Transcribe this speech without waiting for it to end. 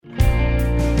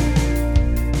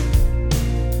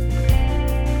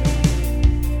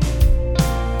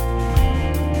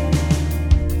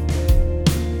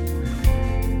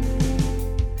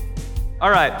All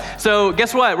right, so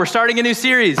guess what? We're starting a new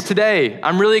series today.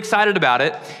 I'm really excited about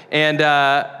it, and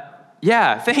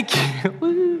yeah, thank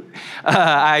you.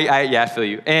 I feel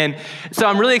you. And so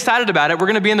I'm really excited about it. We're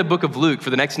gonna be in the book of Luke for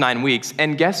the next 9 weeks,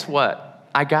 and guess what?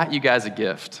 I got you guys a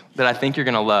gift that I think you're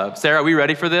gonna love. Sarah, are we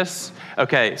ready for this?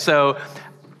 Okay, so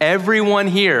everyone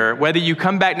here, whether you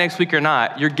come back next week or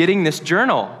not, you're getting this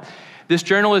journal. This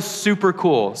journal is super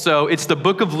cool. So it's the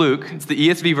book of Luke, it's the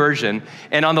ESV version,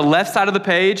 and on the left side of the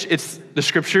page, it's the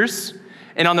scriptures,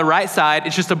 and on the right side,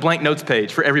 it's just a blank notes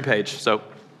page for every page. So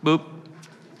boop,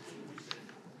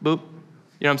 boop,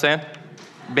 you know what I'm saying?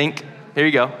 Bink, here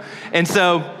you go. And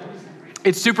so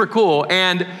it's super cool,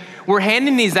 and we're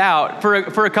handing these out for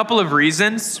a couple of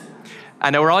reasons.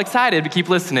 I know we're all excited, but keep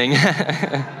listening.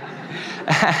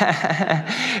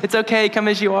 It's okay, come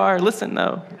as you are, listen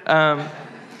though.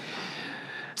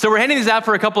 So we're handing these out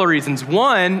for a couple of reasons.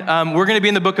 One, we're going to be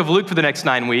in the book of Luke for the next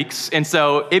 9 weeks. And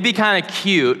so it'd be kind of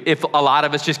cute if a lot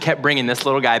of us just kept bringing this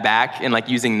little guy back and like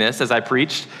using this as I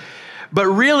preached. But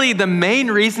really, the main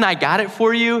reason I got it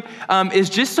for you is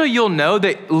just so you'll know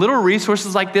that little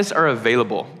resources like this are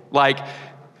available. Like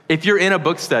if you're in a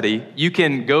book study, you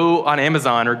can go on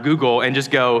Amazon or Google and just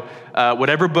go,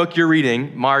 whatever book you're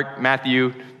reading, Mark,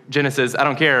 Matthew, Genesis, I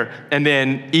don't care, and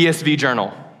then ESV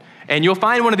journal. And you'll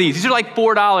find one of these. These are like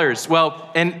 $4.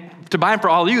 Well, and to buy them for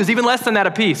all of you is even less than that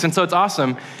a piece. And so it's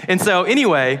awesome. And so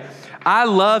anyway, I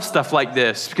love stuff like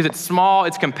this because it's small,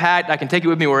 it's compact, I can take it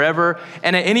with me wherever.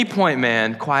 And at any point,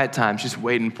 man, quiet time's just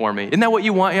waiting for me. Isn't that what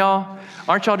you want, y'all?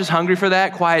 Aren't y'all just hungry for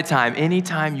that? Quiet time,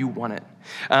 anytime you want it.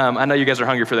 I know you guys are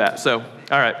hungry for that. So,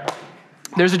 all right.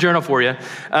 There's a journal for you.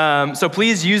 So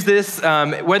please use this,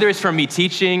 whether it's from me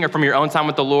teaching or from your own time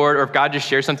with the Lord, or if God just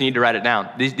shares something, you need to write it down.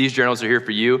 These journals are here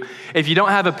for you. If you don't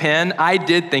have a pen, I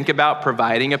did think about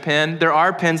providing a pen. There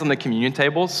are pens on the communion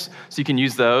tables, so you can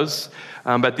use those.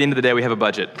 But at the end of the day, we have a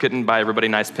budget. Couldn't buy everybody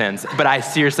nice pens. But I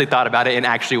seriously thought about it and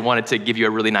actually wanted to give you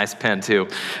a really nice pen too.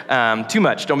 Too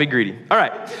much, don't be greedy. All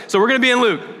right, so we're gonna be in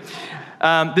Luke.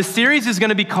 The series is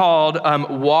gonna be called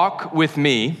Walk With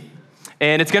Me.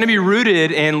 And it's going to be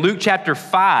rooted in Luke chapter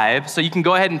 5, so you can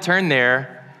go ahead and turn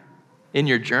there in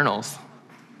your journals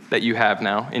that you have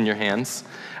now in your hands.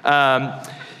 It's going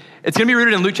to be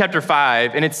rooted in Luke chapter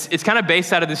 5, and it's kind of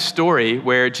based out of this story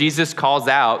where Jesus calls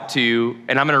out to,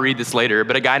 and I'm going to read this later,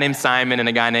 but a guy named Simon and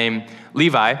a guy named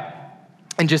Levi,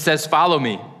 and just says, follow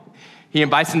me. He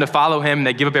invites them to follow him,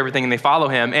 they give up everything and they follow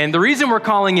him. And the reason we're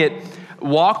calling it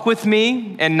Walk With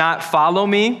Me and not Follow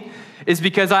Me is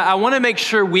because I want to make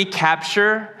sure we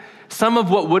capture some of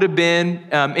what would have been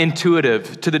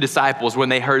intuitive to the disciples when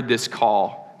they heard this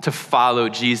call to follow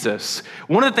Jesus.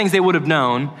 One of the things they would have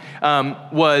known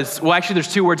was, well, actually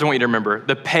there's 2 words I want you to remember.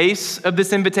 The pace of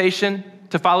this invitation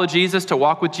to follow Jesus, to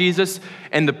walk with Jesus,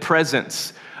 and the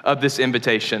presence of this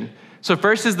invitation. So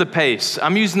first is the pace.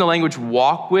 I'm using the language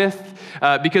walk with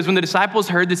because when the disciples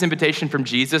heard this invitation from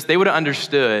Jesus, they would have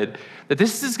understood that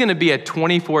this is going to be a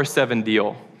 24/7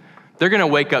 deal. They're going to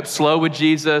wake up slow with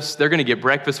Jesus. They're going to get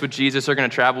breakfast with Jesus. They're going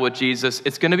to travel with Jesus.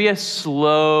 It's going to be a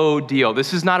slow deal.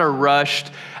 This is not a rushed.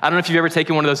 I don't know if you've ever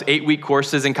taken one of those 8-week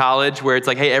courses in college where it's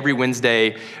like, hey, every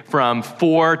Wednesday from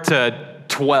 4 to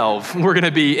 12, we're going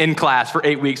to be in class for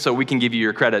 8 weeks so we can give you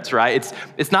your credits, right?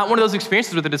 It's not one of those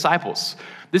experiences with the disciples.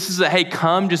 This is a, hey,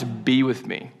 come just be with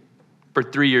me for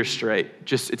 3 years straight.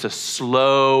 It's a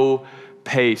slow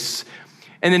pace.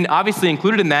 And then obviously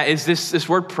included in that is this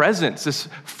word presence, this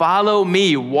follow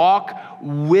me, walk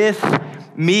with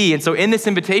me. And so in this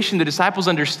invitation, the disciples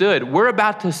understood we're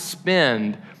about to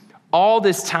spend all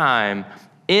this time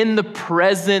in the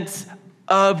presence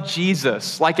of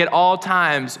Jesus, like at all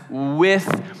times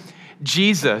with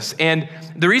Jesus. And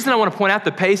the reason I want to point out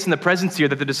the pace and the presence here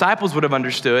that the disciples would have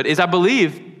understood is I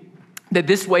believe that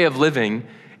this way of living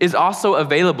is also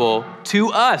available to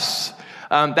us.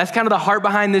 That's kind of the heart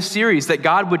behind this series, that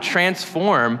God would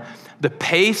transform the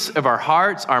pace of our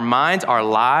hearts, our minds, our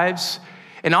lives,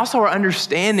 and also our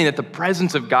understanding that the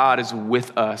presence of God is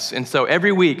with us. And so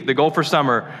every week, the goal for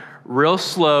summer, real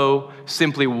slow,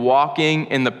 simply walking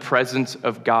in the presence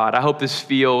of God. I hope this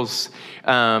feels,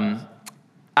 I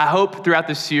hope throughout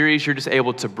this series, you're just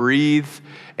able to breathe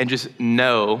and just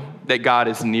know that God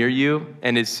is near you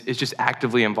and is just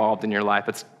actively involved in your life.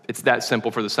 It's that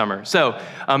simple for the summer. So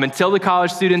until the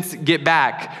college students get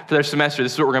back for their semester,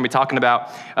 this is what we're going to be talking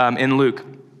about in Luke.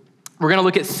 We're going to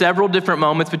look at several different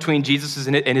moments between Jesus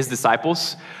and his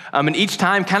disciples, and each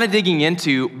time kind of digging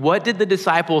into what did the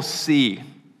disciples see?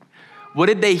 What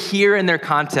did they hear in their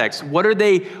context? What are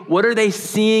they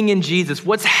seeing in Jesus?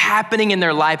 What's happening in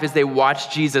their life as they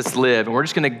watch Jesus live? And we're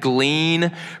just going to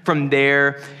glean from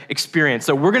their experience.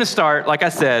 So we're going to start, like I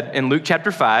said, in Luke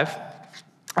chapter 5.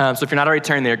 So if you're not already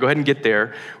turning there, go ahead and get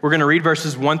there. We're going to read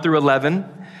verses 1 through 11,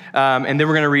 and then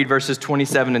we're going to read verses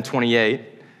 27 and 28.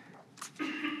 You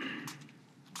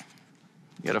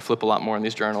got to flip a lot more in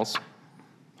these journals.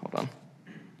 Hold on.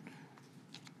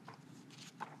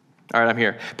 All right, I'm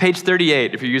here. Page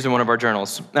 38, if you're using one of our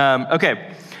journals.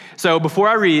 Okay, so before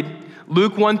I read,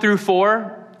 Luke 1 through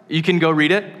 4, you can go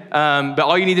read it. But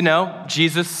all you need to know,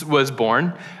 Jesus was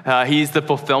born. He's the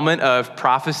fulfillment of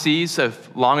prophecies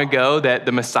of long ago that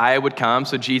the Messiah would come.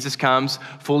 So Jesus comes,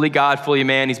 fully God, fully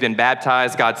man. He's been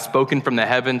baptized. God's spoken from the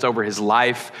heavens over his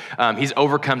life. He's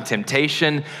overcome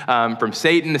temptation from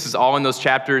Satan. This is all in those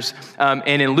chapters.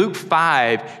 And in Luke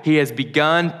 5, he has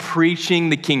begun preaching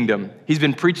the kingdom. He's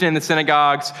been preaching in the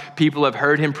synagogues. People have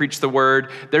heard him preach the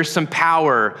word. There's some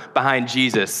power behind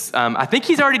Jesus. I think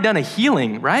he's already done a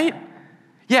healing, right?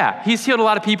 Yeah, he's healed a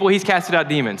lot of people. He's casted out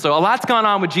demons. So a lot's gone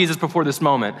on with Jesus before this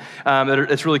moment.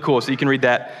 It's really cool. So you can read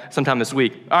that sometime this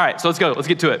week. All right, so let's go. Let's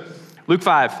get to it. Luke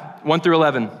 5, 1 through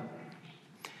 11.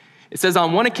 It says,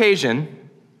 on one occasion,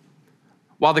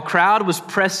 while the crowd was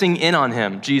pressing in on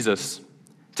him, Jesus,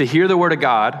 to hear the word of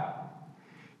God,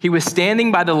 he was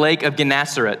standing by the lake of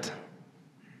Gennesaret.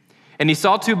 And he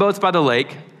saw two boats by the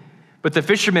lake, but the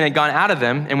fishermen had gone out of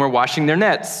them and were washing their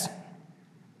nets.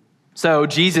 So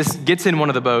Jesus gets in one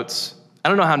of the boats. I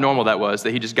don't know how normal that was,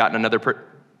 that he just got in another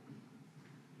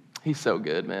He's so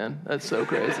good, man. That's so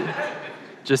crazy.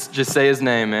 Just say his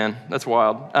name, man. That's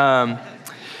wild. I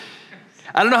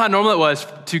don't know how normal it was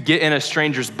to get in a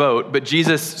stranger's boat, but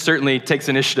Jesus certainly takes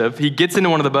initiative. He gets into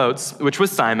one of the boats, which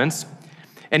was Simon's,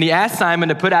 and he asked Simon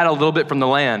to put out a little bit from the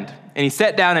land. And he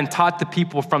sat down and taught the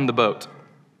people from the boat.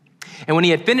 And when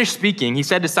he had finished speaking, he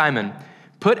said to Simon,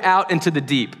 put out into the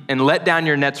deep and let down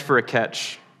your nets for a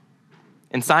catch.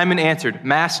 And Simon answered,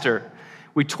 Master,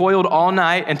 we toiled all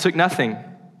night and took nothing.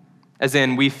 As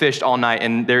in, we fished all night,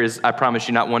 and there is, I promise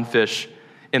you, not one fish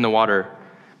in the water.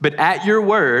 But at your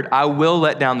word, I will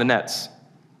let down the nets.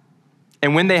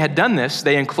 And when they had done this,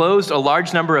 they enclosed a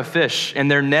large number of fish, and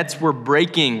their nets were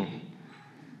breaking.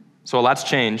 So a lot's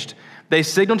changed. They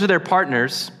signaled to their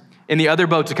partners in the other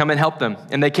boat to come and help them.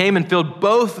 And they came and filled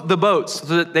both the boats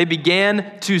so that they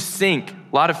began to sink.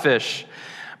 A lot of fish.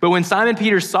 But when Simon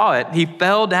Peter saw it, he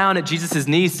fell down at Jesus'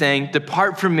 knees saying,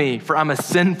 depart from me, for I'm a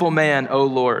sinful man, O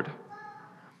Lord.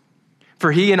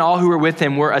 For he and all who were with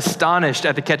him were astonished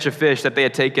at the catch of fish that they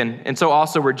had taken. And so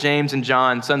also were James and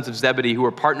John, sons of Zebedee, who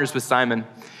were partners with Simon.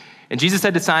 And Jesus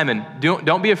said to Simon,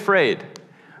 don't be afraid.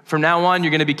 From now on,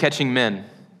 you're going to be catching men.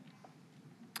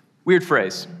 Weird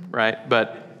phrase, right?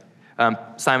 But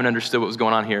Simon understood what was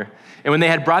going on here. And when they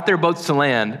had brought their boats to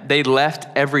land, they left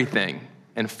everything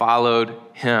and followed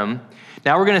him.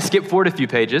 Now we're going to skip forward a few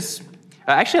pages.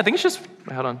 Actually, I think it's just,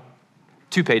 hold on,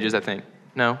 2 pages, I think.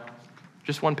 No,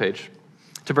 just 1 page.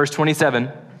 To verse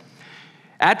 27.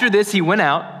 After this, he went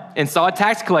out and saw a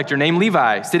tax collector named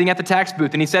Levi sitting at the tax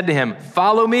booth, and he said to him,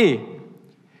 follow me.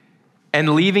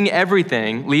 And leaving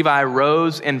everything, Levi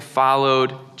rose and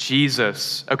followed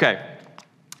Jesus. Okay.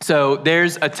 So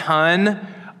there's a ton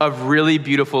of really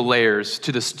beautiful layers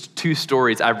to the 2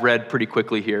 stories I've read pretty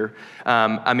quickly here.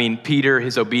 Peter,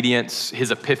 his obedience,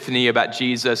 his epiphany about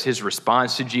Jesus, his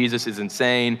response to Jesus is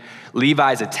insane.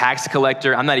 Levi's a tax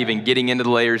collector. I'm not even getting into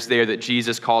the layers there that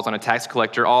Jesus calls on a tax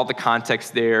collector. All the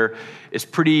context there is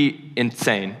pretty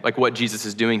insane, like what Jesus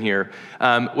is doing here.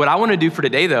 What I want to do for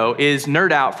today, though, is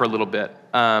nerd out for a little bit.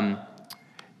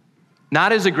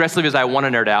 Not as aggressive as I want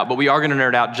to nerd out, but we are going to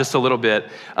nerd out just a little bit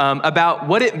about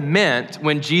what it meant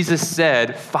when Jesus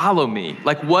said, follow me.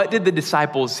 Like, what did the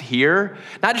disciples hear?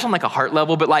 Not just on like a heart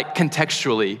level, but like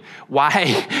contextually.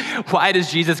 Why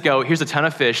does Jesus go, here's a ton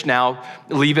of fish, now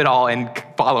leave it all and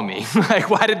follow me? Like,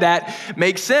 why did that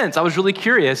make sense? I was really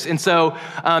curious. And so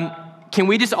can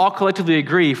we just all collectively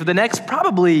agree for the next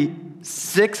probably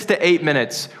 6 to 8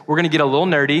 minutes, we're going to get a little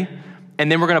nerdy,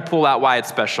 and then we're going to pull out why it's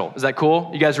special. Is that cool?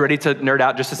 You guys ready to nerd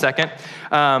out just a second?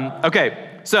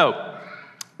 Okay, so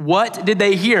what did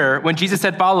they hear when Jesus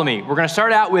said, follow me? We're going to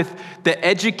start out with the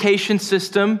education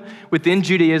system within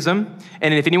Judaism.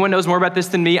 And if anyone knows more about this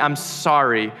than me, I'm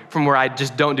sorry from where I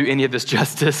just don't do any of this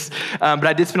justice. But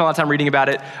I did spend a lot of time reading about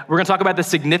it. We're going to talk about the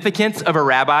significance of a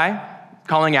rabbi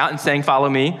calling out and saying, follow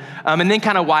me. And then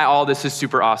kind of why all this is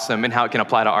super awesome and how it can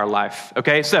apply to our life.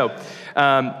 Okay, so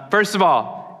first of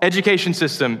all, education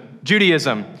system,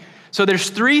 Judaism. So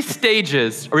there's 3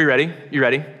 stages. Are we ready? You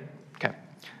ready? Okay.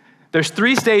 There's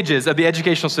 3 stages of the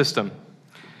educational system.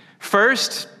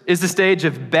 First is the stage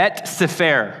of Bet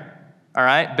Sefer, all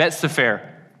right? Bet Sefer.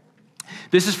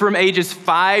 This is from ages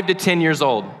 5 to 10 years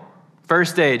old,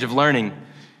 first stage of learning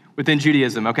within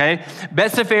Judaism, okay?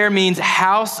 Bet Sefer means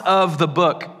house of the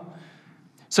book.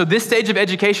 So this stage of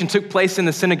education took place in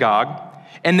the synagogue,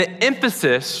 and the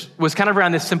emphasis was kind of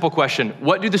around this simple question: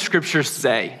 what do the scriptures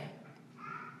say?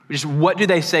 Just what do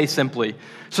they say simply?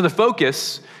 So the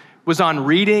focus was on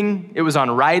reading, it was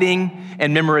on writing,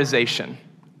 and memorization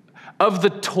of the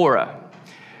Torah.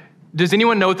 Does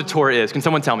anyone know what the Torah is? Can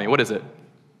someone tell me? What is it?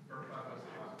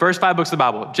 First 5 books of the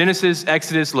Bible: Genesis,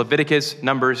 Exodus, Leviticus,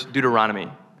 Numbers,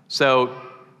 Deuteronomy. So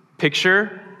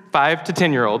picture 5 to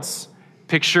 10-year-olds,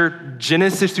 picture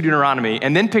Genesis to Deuteronomy,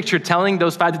 and then picture telling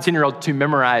those 5 to 10-year-olds to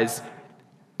memorize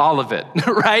all of it,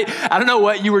 right? I don't know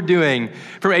what you were doing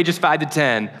from ages 5 to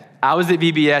 10. I was at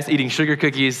VBS eating sugar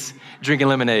cookies, drinking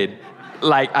lemonade.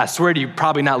 Like, I swear to you,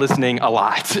 probably not listening a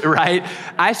lot, right?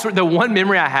 I swear, the one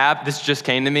memory I have, this just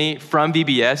came to me from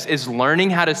VBS, is learning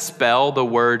how to spell the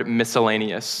word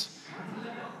miscellaneous.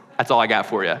 That's all I got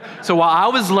for you. So while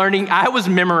I was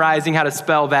memorizing how to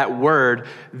spell that word,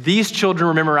 these children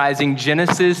were memorizing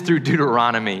Genesis through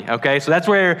Deuteronomy, okay? So that's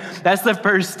the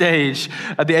first stage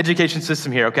of the education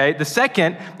system here, okay? The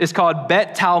second is called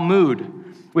Bet Talmud,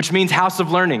 which means house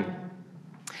of learning.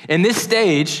 In this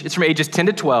stage, it's from ages 10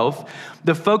 to 12,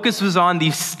 the focus was on the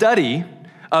study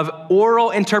of oral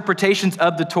interpretations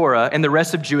of the Torah and the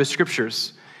rest of Jewish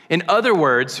scriptures. In other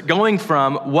words, going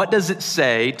from what does it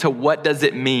say to what does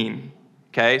it mean,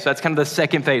 okay? So that's kind of the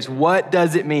second phase. What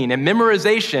does it mean? And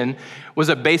memorization was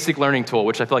a basic learning tool,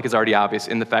 which I feel like is already obvious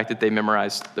in the fact that they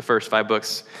memorized the first 5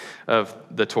 books of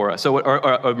the Torah,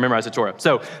 or memorized the Torah.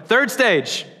 So third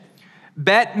stage,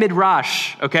 Bet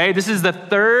Midrash, okay? This is the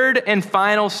third and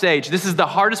final stage. This is the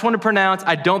hardest one to pronounce.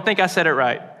 I don't think I said it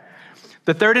right.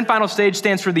 The third and final stage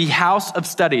stands for the house of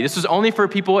study. This is only for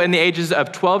people in the ages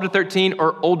of 12 to 13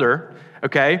 or older,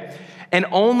 okay? And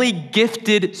only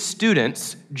gifted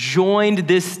students joined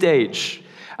this stage.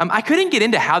 I couldn't get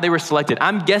into how they were selected.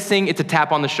 I'm guessing it's a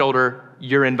tap on the shoulder,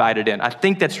 you're invited in. I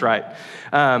think that's right.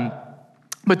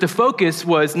 But the focus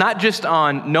was not just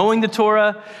on knowing the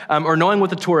Torah or knowing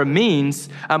what the Torah means,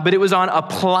 but it was on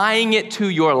applying it to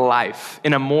your life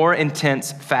in a more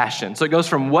intense fashion. So it goes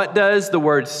from what does the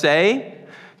word say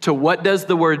to what does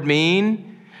the word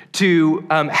mean to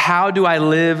how do I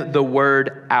live the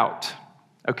word out,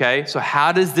 okay? So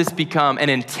how does this become an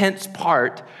intense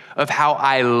part of how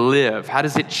I live? How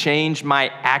does it change my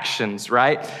actions,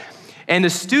 right? And the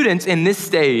students in this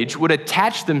stage would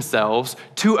attach themselves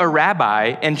to a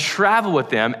rabbi and travel with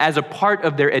them as a part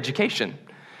of their education.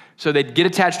 So they'd get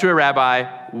attached to a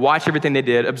rabbi, watch everything they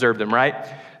did, observe them, right?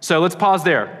 So let's pause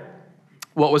there.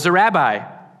 What was a rabbi?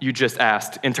 You just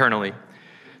asked internally.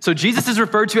 So Jesus is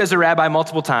referred to as a rabbi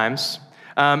multiple times,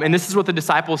 and this is what the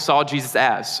disciples saw Jesus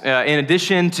as. In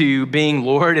addition to being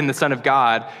Lord and the Son of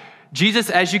God, Jesus,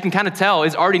 as you can kind of tell,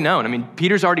 is already known. I mean,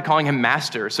 Peter's already calling him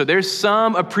master. So there's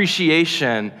some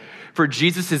appreciation for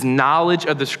Jesus' knowledge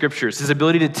of the scriptures, his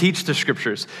ability to teach the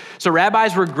scriptures. So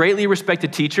rabbis were greatly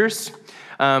respected teachers.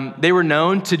 They were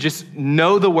known to just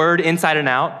know the word inside and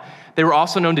out. They were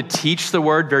also known to teach the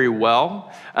word very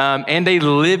well, and they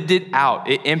lived it out.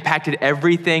 It impacted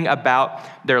everything about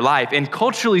their life. And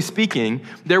culturally speaking,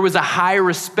 there was a high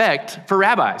respect for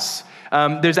rabbis.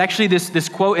 There's actually this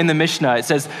quote in the Mishnah. It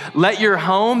says, "Let your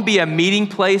home be a meeting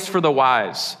place for the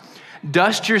wise.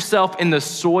 Dust yourself in the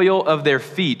soil of their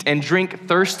feet and drink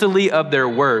thirstily of their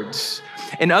words."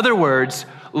 In other words,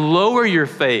 lower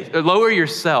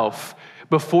yourself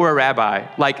before a rabbi.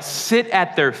 Like, sit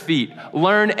at their feet.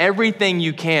 Learn everything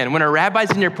you can. When a rabbi's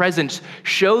in your presence,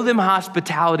 show them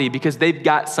hospitality because they've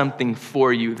got something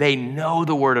for you. They know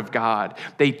the word of God.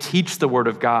 They teach the word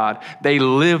of God. They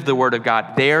live the word of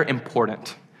God. They're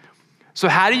important. So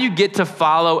how do you get to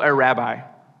follow a rabbi?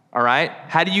 All right?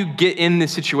 How do you get in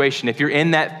this situation if you're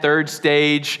in that third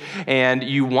stage and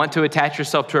you want to attach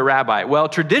yourself to a rabbi? Well,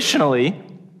 traditionally,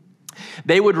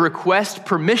 they would request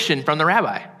permission from the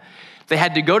rabbi. They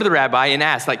had to go to the rabbi and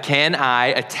ask, like, can I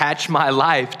attach my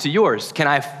life to yours? Can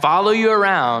I follow you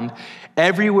around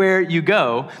everywhere you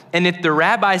go? And if the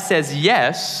rabbi says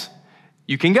yes,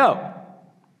 you can go,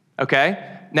 okay?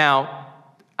 Now,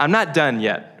 I'm not done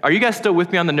yet. Are you guys still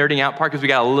with me on the nerding out part? Because we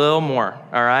got a little more,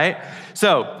 all right?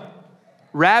 So,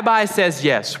 rabbi says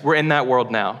yes. We're in that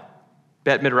world now.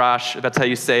 Bet Midrash, if that's how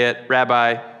you say it.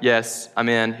 Rabbi, yes, I'm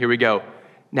in. Here we go.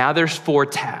 Now there's 4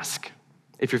 tasks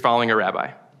if you're following a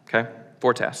rabbi, okay?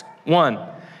 4 tasks. 1,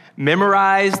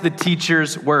 memorize the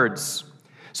teacher's words.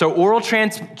 So oral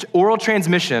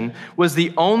transmission was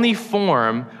the only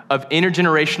form of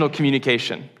intergenerational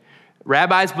communication.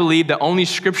 Rabbis believed that only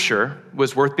scripture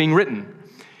was worth being written.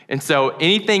 And so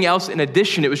anything else in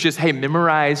addition, it was just, hey,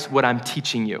 memorize what I'm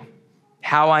teaching you,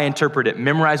 how I interpret it,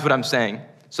 memorize what I'm saying.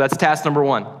 So that's task number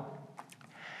one.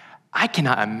 I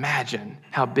cannot imagine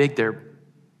how big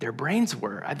their brains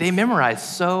were. They memorized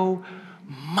so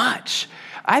much.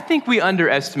 I think we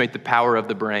underestimate the power of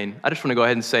the brain. I just want to go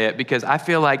ahead and say it because I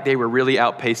feel like they were really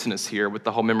outpacing us here with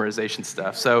the whole memorization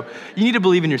stuff. So you need to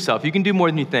believe in yourself. You can do more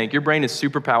than you think. Your brain is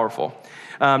super powerful.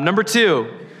 Number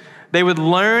two, they would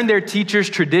learn their teacher's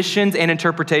traditions and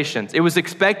interpretations. It was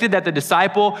expected that the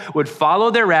disciple would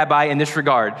follow their rabbi in this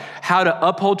regard: how to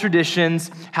uphold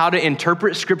traditions, how to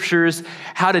interpret scriptures,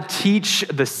 how to teach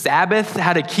the Sabbath,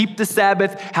 how to keep the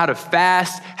Sabbath, how to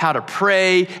fast, how to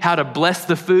pray, how to bless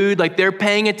the food. Like, they're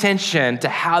paying attention to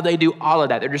how they do all of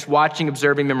that. They're just watching,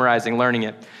 observing, memorizing, learning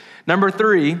it. Number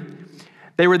three,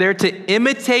 they were there to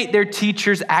imitate their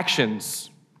teacher's actions.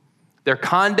 Their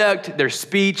conduct, their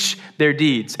speech, their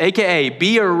deeds, AKA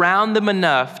be around them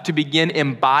enough to begin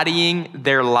embodying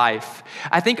their life.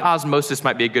 I think osmosis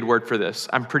might be a good word for this.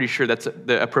 I'm pretty sure that's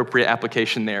the appropriate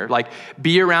application there. Like,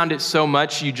 be around it so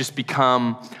much you just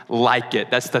become like it.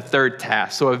 That's the third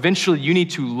task. So eventually you need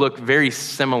to look very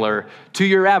similar to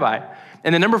your rabbi.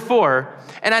 And then number four,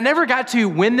 and I never got to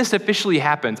when this officially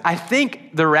happens. I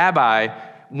think the rabbi,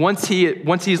 once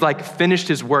he's like finished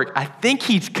his work, I think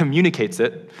he communicates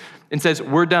it and says,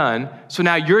 we're done. So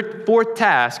now your fourth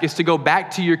task is to go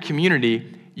back to your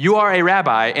community. You are a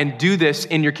rabbi, and do this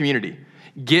in your community.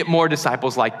 Get more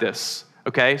disciples like this,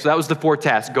 okay? So that was the fourth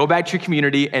task. Go back to your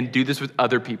community and do this with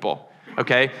other people,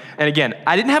 okay? And again,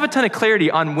 I didn't have a ton of clarity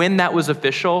on when that was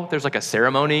official. There's like a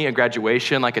ceremony, a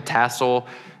graduation, like a tassel.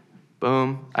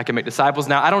 Boom, I can make disciples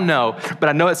now. I don't know, but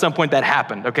I know at some point that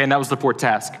happened, okay? And that was the fourth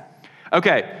task.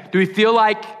 Okay, do we feel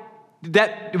like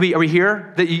are we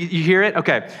here? That you hear it?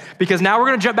 Okay. Because now we're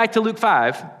going to jump back to Luke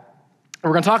 5. And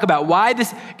we're going to talk about why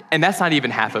this, and that's not even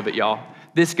half of it, y'all.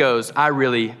 This goes,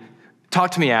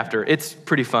 talk to me after. It's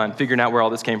pretty fun figuring out where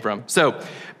all this came from. So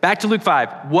back to Luke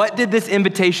 5. What did this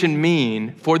invitation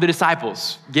mean for the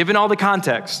disciples, given all the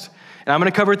context? And I'm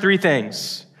going to cover three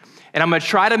things. And I'm going to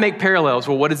try to make parallels.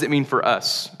 Well, what does it mean for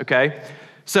us? Okay.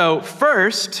 So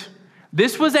first,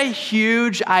 this was a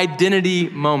huge identity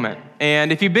moment.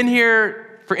 And if you've been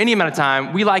here for any amount of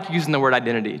time, we like using the word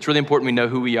identity. It's really important we know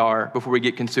who we are before we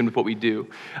get consumed with what we do.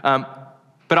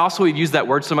 But also we've used that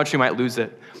word so much we might lose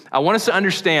it. I want us to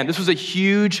understand this was a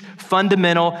huge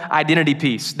fundamental identity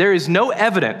piece. There is no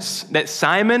evidence that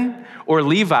Simon or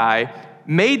Levi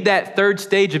made that third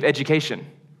stage of education.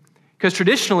 Because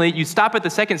traditionally, you stop at the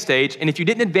second stage, and if you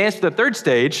didn't advance to the third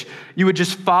stage, you would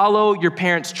just follow your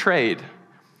parents' trade.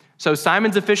 So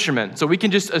Simon's a fisherman, so we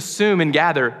can just assume and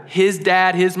gather his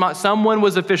dad, his mom, someone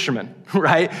was a fisherman,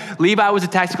 right? Levi was a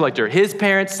tax collector. His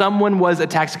parents, someone was a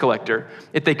tax collector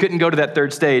if they couldn't go to that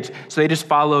third stage, so they just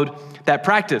followed that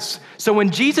practice. So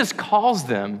when Jesus calls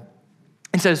them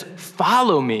and says,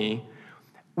 follow me,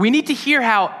 we need to hear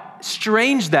how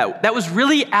strange that was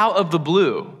really out of the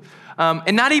blue.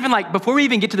 And not even like, before we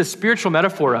even get to the spiritual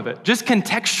metaphor of it, just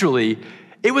contextually,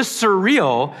 it was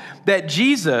surreal that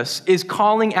Jesus is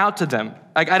calling out to them.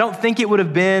 Like, I don't think it would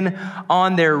have been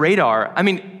on their radar. I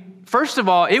mean, first of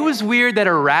all, it was weird that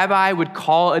a rabbi would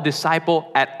call a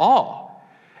disciple at all.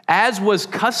 As was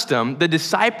custom, the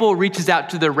disciple reaches out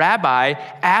to the rabbi,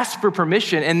 asks for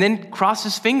permission, and then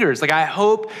crosses fingers. Like, I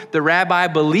hope the rabbi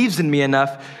believes in me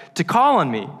enough to call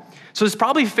on me. So it's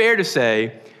probably fair to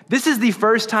say, this is the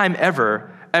first time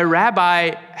ever a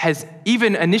rabbi has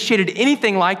even initiated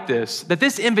anything like this, that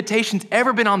this invitation's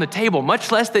ever been on the table, much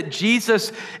less that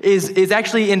Jesus is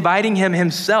actually inviting him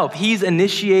himself. He's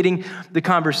initiating the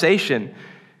conversation.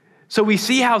 So we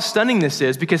see how stunning this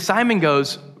is because Simon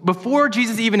goes, before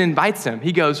Jesus even invites him,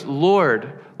 he goes,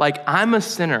 Lord, like, I'm a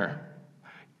sinner.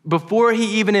 Before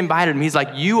he even invited him, he's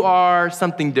like, you are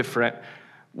something different.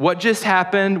 What just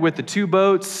happened with the two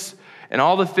boats and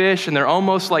all the fish, and they're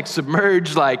almost like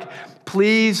submerged, like,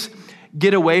 please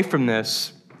get away from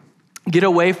this. Get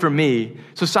away from me.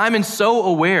 So Simon's so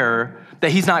aware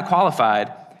that he's not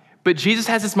qualified. But Jesus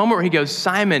has this moment where he goes,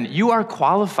 Simon, you are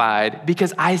qualified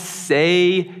because I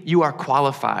say you are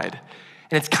qualified.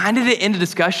 And it's kind of the end of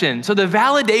discussion. So the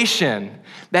validation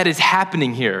that is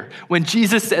happening here when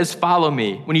Jesus says, follow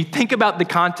me, when you think about the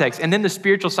context and then the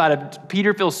spiritual side of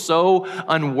Peter feels so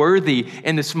unworthy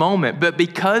in this moment. But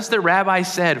because the rabbi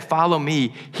said, follow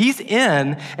me, he's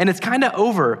in and it's kind of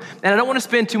over. And I don't want to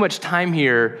spend too much time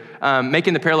here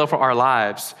making the parallel for our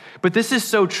lives, but this is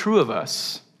so true of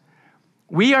us.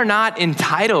 We are not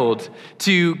entitled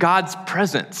to God's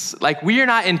presence. Like, we are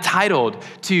not entitled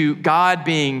to God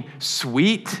being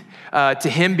sweet, to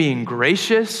him being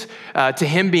gracious, to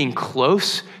him being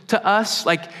close to us.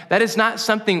 Like, that is not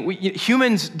something,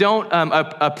 humans don't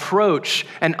approach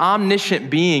an omniscient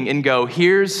being and go,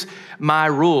 here's my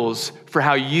rules for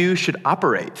how you should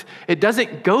operate. It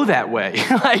doesn't go that way.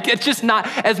 Like, it's just not,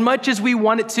 as much as we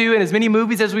want it to, and as many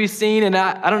movies as we've seen, and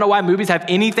I don't know why movies have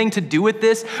anything to do with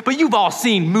this, but you've all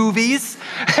seen movies,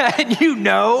 and you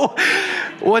know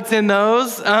what's in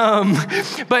those.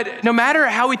 But no matter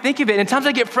how we think of it, and sometimes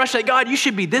I get frustrated, God, you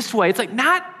should be this way. It's like,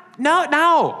 no,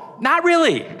 not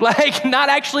really. Like, not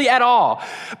actually at all.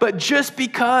 But just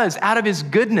because out of his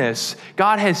goodness,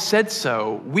 God has said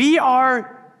so, we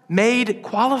are made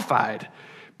qualified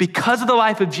because of the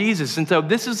life of Jesus. And so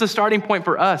this is the starting point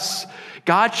for us.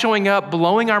 God showing up,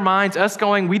 blowing our minds, us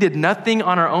going, we did nothing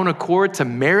on our own accord to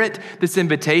merit this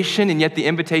invitation, and yet the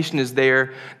invitation is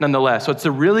there nonetheless. So it's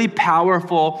a really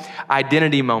powerful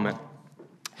identity moment.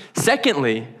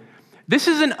 Secondly, this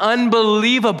is an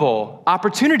unbelievable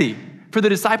opportunity for the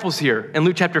disciples here in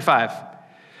Luke chapter 5.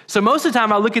 So most of the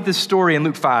time I look at this story in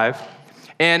Luke 5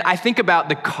 and I think about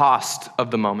the cost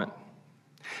of the moment.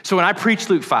 So when I preach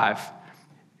Luke 5,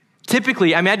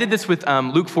 typically, I did this with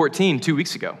Luke 14 2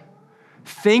 weeks ago.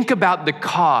 Think about the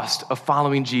cost of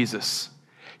following Jesus.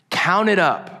 Count it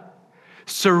up.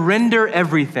 Surrender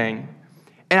everything.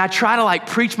 And I try to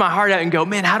preach my heart out and go,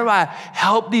 man, how do I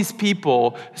help these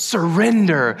people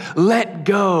surrender, let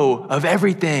go of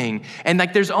everything? And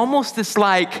there's almost this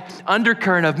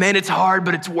undercurrent of, man, it's hard,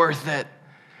 but it's worth it.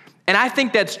 And I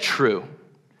think that's true.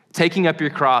 Taking up your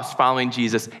cross, following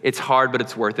Jesus, it's hard, but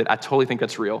it's worth it. I totally think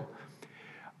that's real.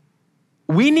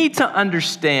 We need to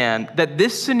understand that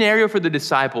this scenario for the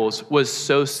disciples was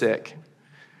so sick.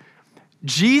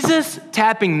 Jesus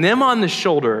tapping them on the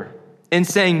shoulder and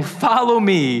saying, follow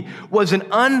me, was an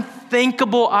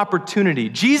unthinkable opportunity.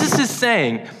 Jesus is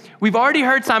saying, we've already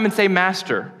heard Simon say,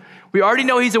 Master. We already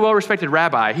know he's a well-respected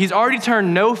rabbi. He's already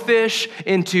turned no fish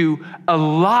into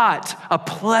a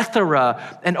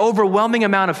plethora, an overwhelming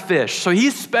amount of fish. So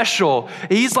he's special.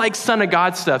 He's like Son of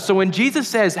God stuff. So when Jesus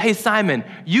says, hey, Simon,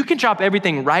 you can drop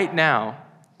everything right now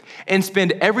and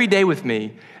spend every day with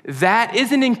me, that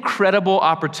is an incredible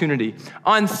opportunity.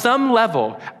 On some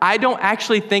level, I don't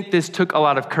actually think this took a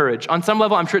lot of courage. On some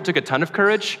level, I'm sure it took a ton of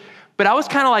courage, but I was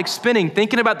kind of spinning,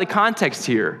 thinking about the context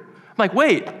here. I'm like,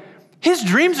 wait, his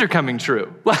dreams are coming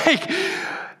true.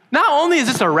 Not only is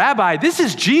this a rabbi, this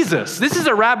is Jesus. This is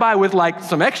a rabbi with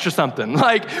some extra something.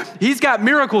 He's got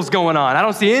miracles going on. I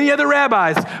don't see any other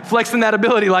rabbis flexing that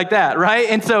ability like that, right?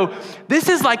 And so this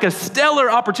is a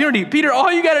stellar opportunity. Peter,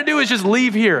 all you got to do is just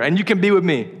leave here and you can be with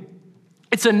me.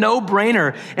 It's a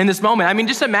no-brainer in this moment.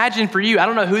 Just imagine for you, I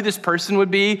don't know who this person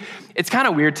would be. It's kind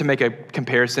of weird to make a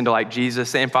comparison to Jesus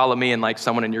saying, follow me, and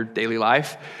someone in your daily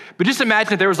life. But just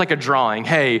imagine if there was a drawing.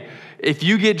 Hey, if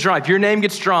your name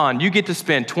gets drawn, you get to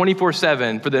spend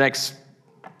 24/7 for the next,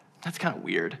 that's kind of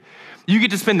weird. You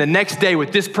get to spend the next day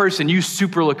with this person you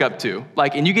super look up to.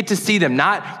 And you get to see them,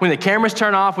 not when the cameras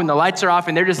turn off, when the lights are off,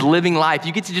 and they're just living life.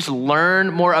 You get to just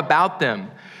learn more about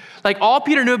them. All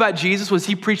Peter knew about Jesus was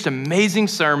he preached amazing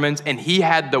sermons and he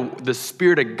had the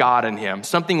Spirit of God in him.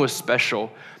 Something was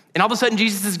special. And all of a sudden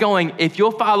Jesus is going, if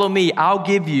you'll follow me, I'll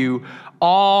give you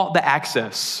all the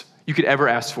access you could ever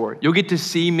ask for. You'll get to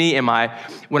see me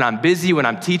when I'm busy, when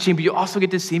I'm teaching, but you'll also get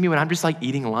to see me when I'm just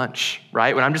eating lunch,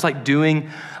 right? When I'm just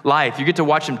doing life. You get to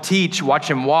watch him teach, watch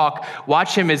him walk,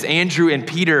 watch him as Andrew and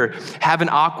Peter have an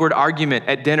awkward argument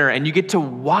at dinner, and you get to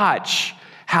watch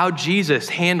how Jesus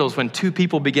handles when two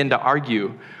people begin to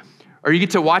argue. Or you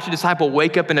get to watch a disciple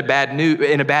wake up in a bad mood,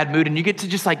 and you get to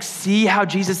just see how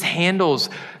Jesus handles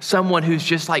someone who's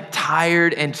just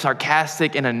tired and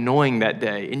sarcastic and annoying that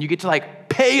day. And you get to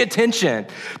pay attention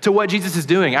to what Jesus is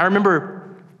doing. I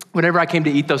remember whenever I came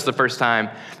to Ethos the first time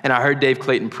and I heard Dave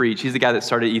Clayton preach. He's the guy that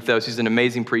started Ethos. He's an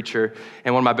amazing preacher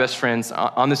and one of my best friends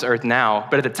on this earth now.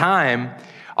 But at the time,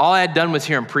 all I had done was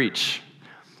hear him preach.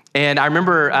 And I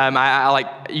remember,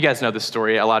 you guys know this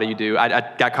story, a lot of you do. I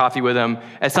got coffee with him.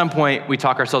 At some point, we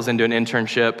talk ourselves into an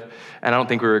internship, and I don't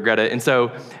think we regret it. And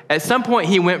so at some point,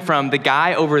 he went from the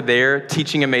guy over there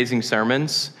teaching amazing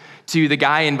sermons to the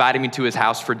guy inviting me to his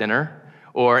house for dinner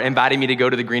or inviting me to go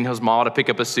to the Green Hills Mall to pick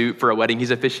up a suit for a wedding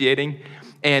he's officiating.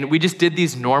 And we just did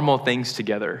these normal things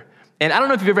together. And I don't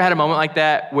know if you've ever had a moment like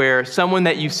that where someone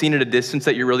that you've seen at a distance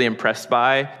that you're really impressed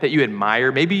by, that you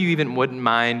admire, maybe you even wouldn't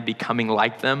mind becoming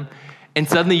like them, and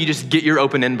suddenly you just get your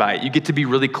open invite. You get to be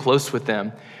really close with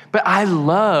them. But I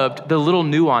loved the little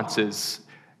nuances.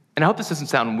 And I hope this doesn't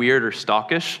sound weird or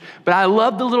stalkish, but I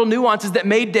loved the little nuances that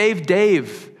made Dave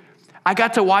Dave. I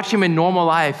got to watch him in normal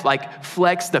life, like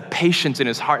flex the patience in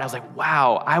his heart. I was like,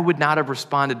 wow, I would not have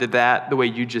responded to that the way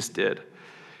you just did.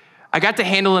 I got to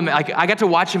handle him, like I got to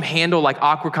watch him handle like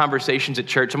awkward conversations at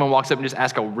church. Someone walks up and just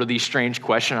asks a really strange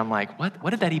question. I'm like, what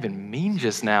did that even mean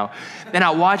just now? Then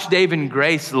I watched Dave and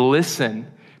Grace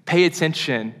listen, pay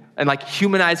attention, and like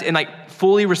humanize and like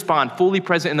fully respond, fully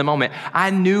present in the moment. I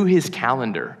knew his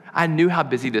calendar. I knew how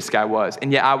busy this guy was.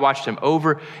 And yet I watched him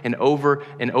over and over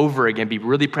and over again be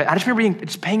really present. I just remember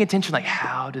just paying attention, like,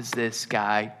 how does this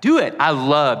guy do it? I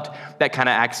loved that kind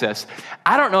of access.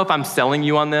 I don't know if I'm selling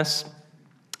you on this,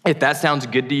 if that sounds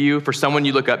good to you, for someone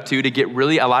you look up to get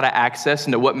really a lot of access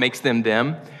into what makes them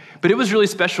them. But it was really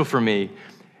special for me.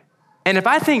 And if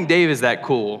I think Dave is that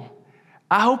cool,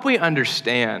 I hope we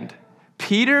understand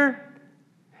Peter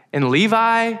and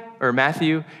Levi or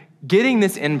Matthew getting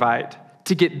this invite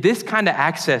to get this kind of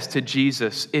access to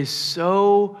Jesus is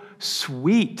so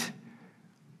sweet.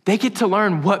 They get to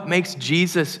learn what makes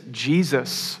Jesus,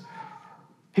 Jesus.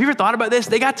 Have you ever thought about this?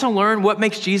 They got to learn what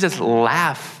makes Jesus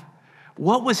laugh.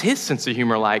 What was his sense of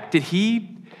humor like? I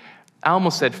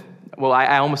almost said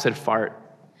fart.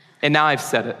 And now I've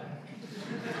said it.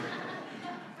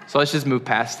 So let's just move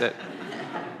past it.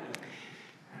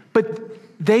 But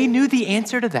they knew the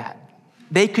answer to that.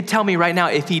 They could tell me right now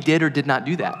if he did or did not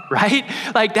do that, right?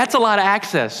 Like, that's a lot of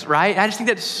access, right? I just think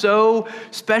that's so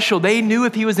special. They knew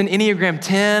if he was an Enneagram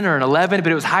 10 or an 11,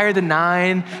 but it was higher than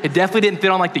 9. It definitely didn't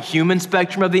fit on like the human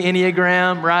spectrum of the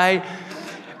Enneagram, right?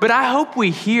 But I hope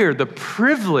we hear the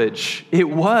privilege it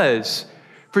was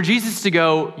for Jesus to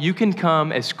go, you can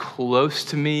come as close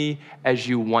to me as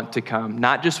you want to come,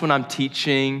 not just when I'm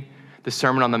teaching the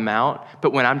Sermon on the Mount,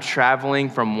 but when I'm traveling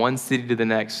from one city to the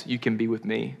next, you can be with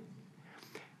me.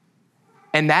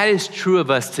 And that is true of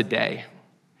us today.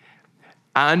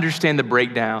 I understand the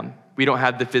breakdown. We don't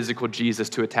have the physical Jesus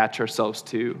to attach ourselves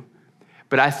to.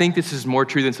 But I think this is more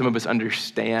true than some of us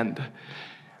understand.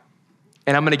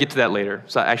 And I'm going to get to that later.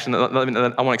 So actually, I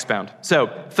want to expound. So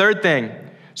third thing.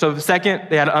 So second,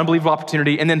 they had an unbelievable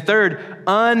opportunity. And then third,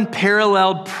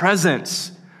 unparalleled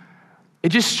presence. It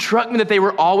just struck me that they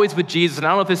were always with Jesus. And I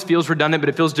don't know if this feels redundant, but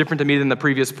it feels different to me than the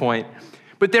previous point.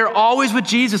 But they're always with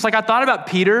Jesus. Like I thought about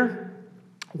Peter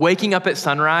waking up at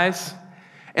sunrise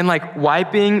and like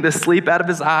wiping the sleep out of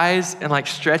his eyes and like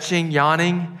stretching,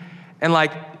 yawning. And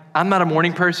like, I'm not a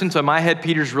morning person, so in my head,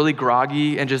 Peter's really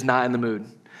groggy and just not in the mood.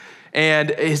 And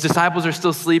his disciples are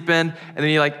still sleeping. And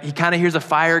then he kind of hears a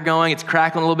fire going. It's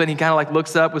crackling a little bit. And he kind of like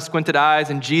looks up with squinted eyes.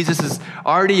 And Jesus is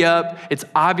already up. It's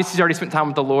obvious he's already spent time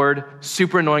with the Lord.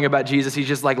 Super annoying about Jesus. He's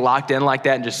just like locked in like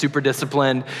that and just super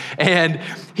disciplined. And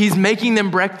he's making them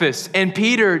breakfast. And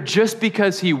Peter, just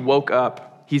because he woke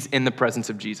up, he's in the presence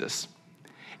of Jesus.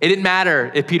 It didn't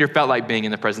matter if Peter felt like being in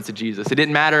the presence of Jesus. It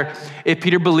didn't matter if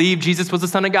Peter believed Jesus was the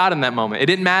Son of God in that moment. It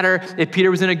didn't matter if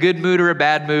Peter was in a good mood or a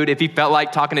bad mood, if he felt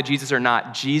like talking to Jesus or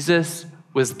not. Jesus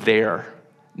was there,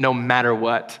 no matter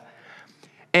what.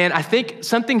 And I think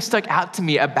something stuck out to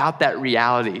me about that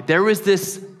reality. There was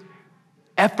this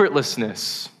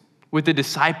effortlessness with the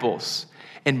disciples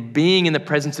and being in the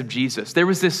presence of Jesus. There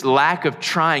was this lack of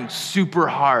trying super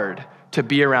hard to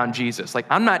be around Jesus. Like,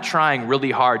 I'm not trying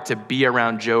really hard to be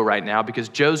around Joe right now because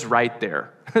Joe's right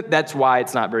there. That's why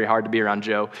it's not very hard to be around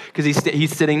Joe, because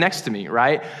he's sitting next to me,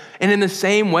 right? And in the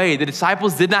same way, the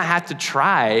disciples did not have to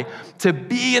try to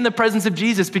be in the presence of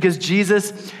Jesus because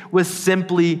Jesus was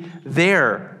simply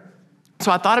there.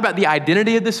 So I thought about the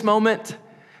identity of this moment,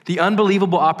 the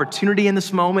unbelievable opportunity in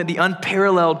this moment, the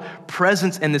unparalleled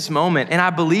presence in this moment. And I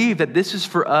believe that this is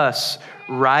for us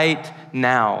right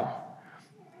now.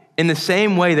 In the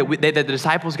same way that the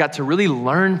disciples got to really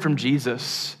learn from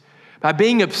Jesus by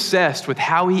being obsessed with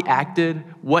how he acted,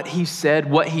 what he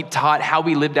said, what he taught, how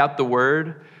he lived out the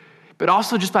word, but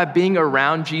also just by being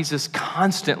around Jesus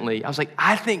constantly. I was like,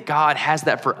 I think God has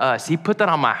that for us. He put that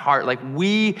on my heart. Like,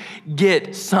 we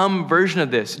get some version of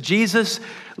this. Jesus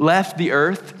left the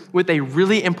earth with a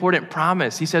really important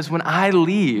promise. He says, when I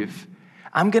leave,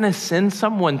 I'm going to send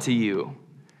someone to you.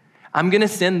 I'm going to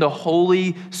send the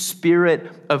Holy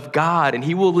Spirit of God, and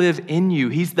he will live in you.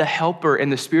 He's the helper and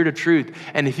the Spirit of truth.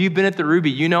 And if you've been at the Ruby,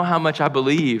 you know how much I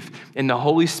believe in the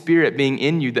Holy Spirit being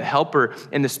in you, the helper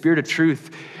and the Spirit of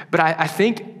truth. But I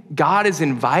think God is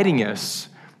inviting us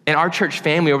in our church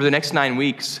family over the next 9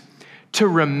 weeks to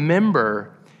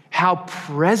remember how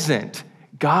present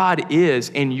God is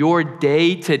in your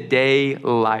day-to-day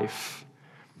life.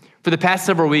 For the past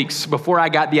several weeks, before I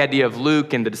got the idea of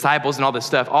Luke and the disciples and all this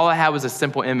stuff, all I had was a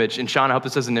simple image. And Sean, I hope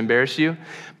this doesn't embarrass you,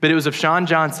 but it was of Sean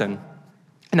Johnson.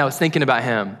 And I was thinking about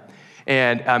him.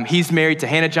 And he's married to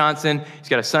Hannah Johnson. He's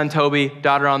got a son, Toby,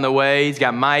 daughter on the way. He's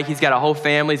got Mike. He's got a whole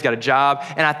family. He's got a job.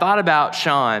 And I thought about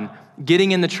Sean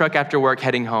getting in the truck after work,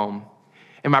 heading home.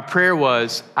 And my prayer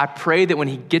was, I pray that when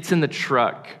he gets in the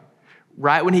truck,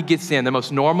 right when he gets in, the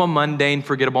most normal, mundane,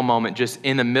 forgettable moment, just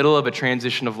in the middle of a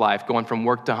transition of life, going from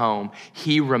work to home,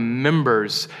 he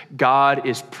remembers God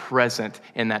is present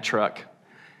in that truck.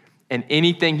 And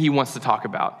anything he wants to talk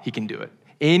about, he can do it.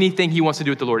 Anything he wants to do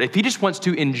with the Lord. If he just wants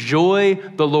to enjoy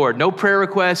the Lord, no prayer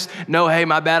requests, no, hey,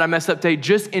 my bad, I messed up today.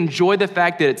 Just enjoy the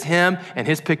fact that it's him and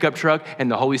his pickup truck and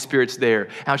the Holy Spirit's there.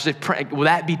 And I was just praying, will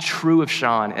that be true of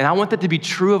Sean? And I want that to be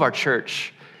true of our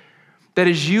church. That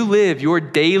as you live your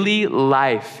daily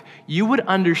life, you would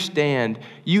understand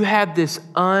you have this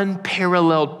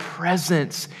unparalleled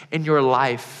presence in your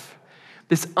life,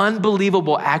 this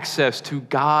unbelievable access to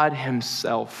God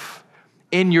himself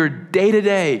in your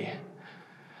day-to-day.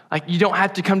 Like, you don't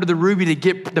have to come to the Ruby to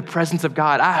get the presence of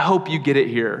God. I hope you get it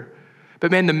here. But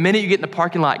man, the minute you get in the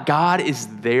parking lot, God is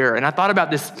there. And I thought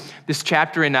about this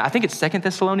chapter in, I think it's 1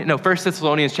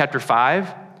 Thessalonians chapter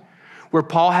 5, where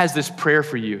Paul has this prayer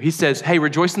for you. He says, hey,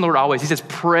 rejoice in the Lord always. He says,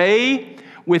 pray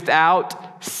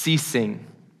without ceasing.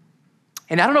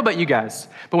 And I don't know about you guys,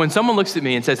 but when someone looks at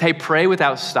me and says, hey, pray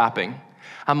without stopping,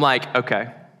 I'm like,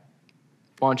 okay,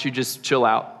 why don't you just chill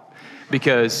out?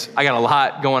 Because I got a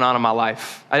lot going on in my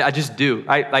life. I just do.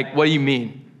 Like, what do you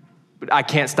mean? I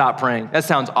can't stop praying. That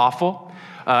sounds awful,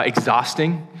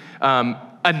 exhausting,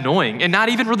 annoying, and not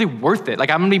even really worth it. Like,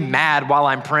 I'm gonna be mad while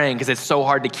I'm praying because it's so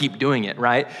hard to keep doing it,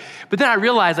 right? But then I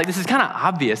realized, like, this is kind of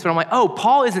obvious, but I'm like, oh,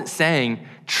 Paul isn't saying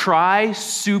try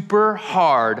super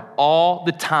hard all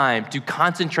the time to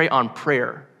concentrate on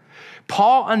prayer.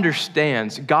 Paul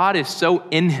understands God is so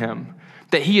in him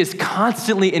that he is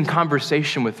constantly in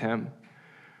conversation with him.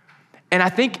 And I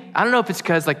don't know if it's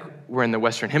because, like, we're in the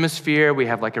Western Hemisphere, we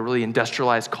have like a really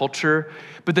industrialized culture,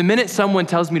 but the minute someone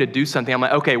tells me to do something, I'm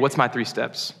like, okay, what's my 3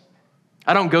 steps?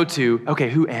 I don't go to, okay,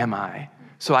 who am I?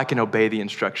 So I can obey the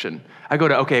instruction. I go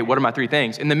to, okay, what are my 3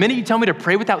 things? And the minute you tell me to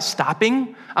pray without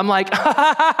stopping, I'm like,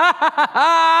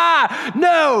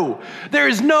 no, there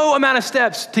is no amount of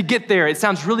steps to get there. It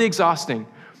sounds really exhausting.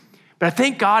 But I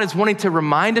think God is wanting to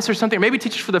remind us or something, or maybe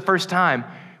teach us for the first time,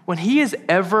 when he is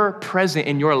ever present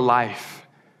in your life,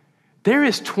 there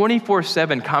is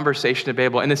 24/7 conversation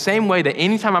available. In the same way that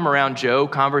anytime I'm around Joe,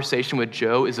 conversation with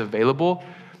Joe is available,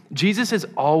 Jesus is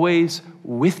always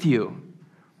with you.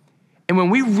 And when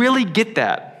we really get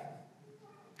that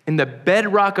in the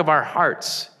bedrock of our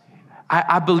hearts,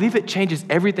 I believe it changes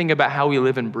everything about how we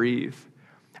live and breathe.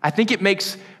 I think it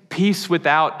makes peace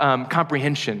without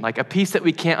comprehension, like a peace that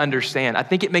we can't understand. I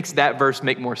think it makes that verse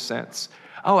make more sense.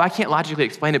 Oh, I can't logically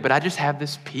explain it, but I just have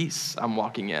this peace I'm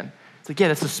walking in. It's like, yeah,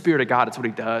 that's the Spirit of God. It's what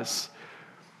he does.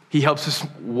 He helps us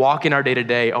walk in our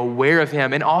day-to-day, aware of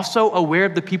him, and also aware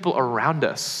of the people around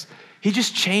us. He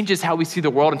just changes how we see the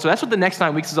world. And so that's what the next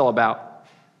 9 weeks is all about,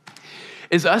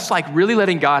 is us like really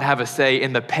letting God have a say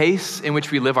in the pace in which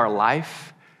we live our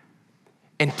life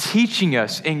and teaching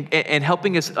us and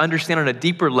helping us understand on a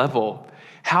deeper level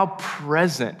how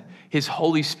present his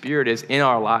Holy Spirit is in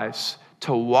our lives,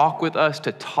 to walk with us,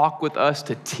 to talk with us,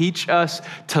 to teach us,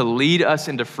 to lead us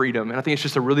into freedom. And I think it's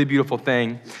just a really beautiful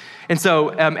thing. And so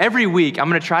every week, I'm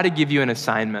gonna try to give you an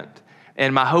assignment.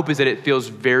 And my hope is that it feels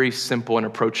very simple and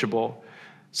approachable.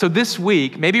 So this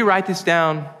week, maybe write this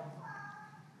down.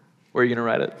 Where are you gonna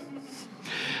write it?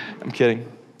 I'm kidding.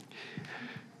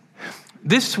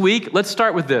 This week, let's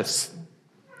start with this.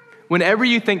 Whenever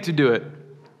you think to do it,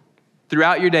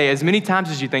 throughout your day, as many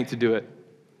times as you think to do it,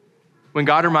 when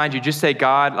God reminds you, just say,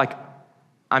 God, like,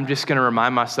 I'm just gonna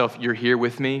remind myself you're here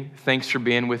with me. Thanks for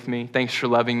being with me. Thanks for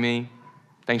loving me.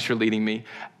 Thanks for leading me.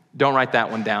 Don't write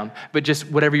that one down, but just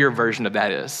whatever your version of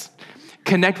that is.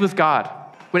 Connect with God.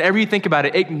 Whenever you think about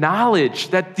it, acknowledge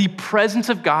that the presence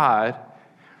of God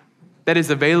that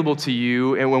is available to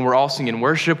you, and when we're all singing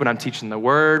worship, when I'm teaching the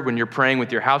word, when you're praying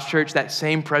with your house church, that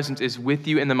same presence is with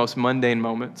you in the most mundane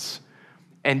moments.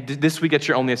 And this week, it's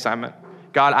your only assignment.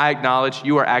 God, I acknowledge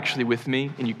you are actually with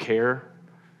me and you care.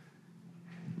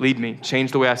 Lead me.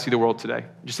 Change the way I see the world today.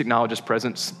 Just acknowledge his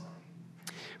presence.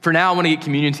 For now, I want to get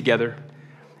communion together.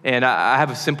 And I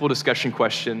have a simple discussion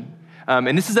question.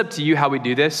 And this is up to you how we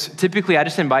do this. Typically, I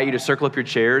just invite you to circle up your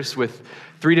chairs with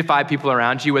 3 to 5 people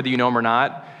around you, whether you know them or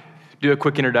not. Do a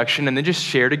quick introduction, and then just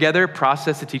share together,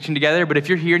 process the teaching together. But if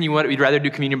you're here and you'd rather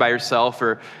do communion by yourself,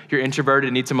 or you're introverted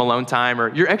and need some alone time,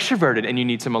 or you're extroverted and you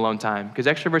need some alone time, because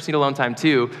extroverts need alone time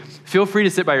too, feel free to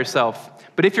sit by yourself.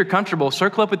 But if you're comfortable,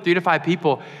 circle up with 3 to 5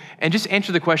 people and just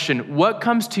answer the question, what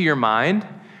comes to your mind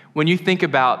when you think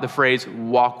about the phrase,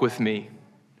 walk with me?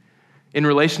 in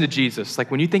relation to Jesus.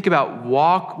 Like when you think about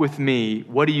walk with me,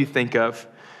 what do you think of?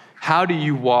 How do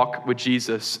you walk with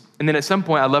Jesus? And then at some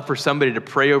point, I'd love for somebody to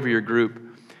pray over your group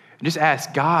and just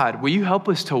ask, God, will you help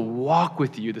us to walk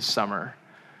with you this summer?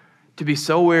 To be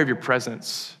so aware of your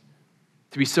presence,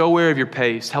 to be so aware of your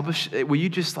pace. Will you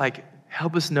just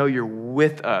help us know you're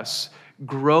with us?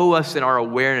 Grow us in our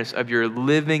awareness of your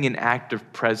living and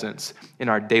active presence in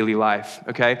our daily life,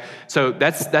 okay? So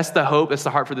that's the hope, that's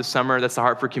the heart for the summer, that's the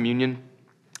heart for communion.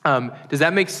 Does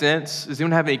that make sense? Does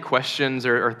anyone have any questions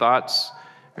or thoughts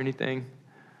or anything?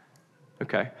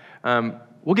 Okay.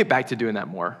 We'll get back to doing that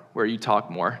more, where you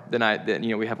talk more than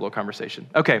we have a little conversation.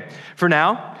 Okay, for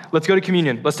now, let's go to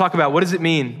communion. Let's talk about what does it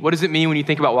mean? What does it mean when you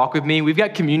think about walk with me? We've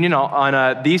got communion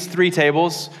on these 3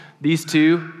 tables, these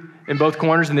 2 in both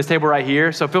corners, and this table right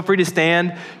here. So feel free to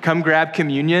stand, come grab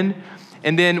communion.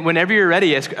 And then whenever you're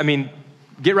ready,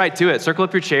 get right to it. Circle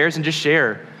up your chairs and just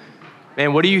share.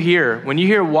 Man, what do you hear? When you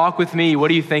hear walk with me, what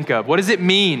do you think of? What does it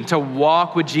mean to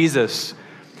walk with Jesus?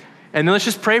 And then let's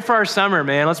just pray for our summer,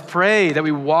 man. Let's pray that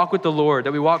we walk with the Lord,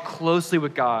 that we walk closely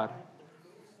with God.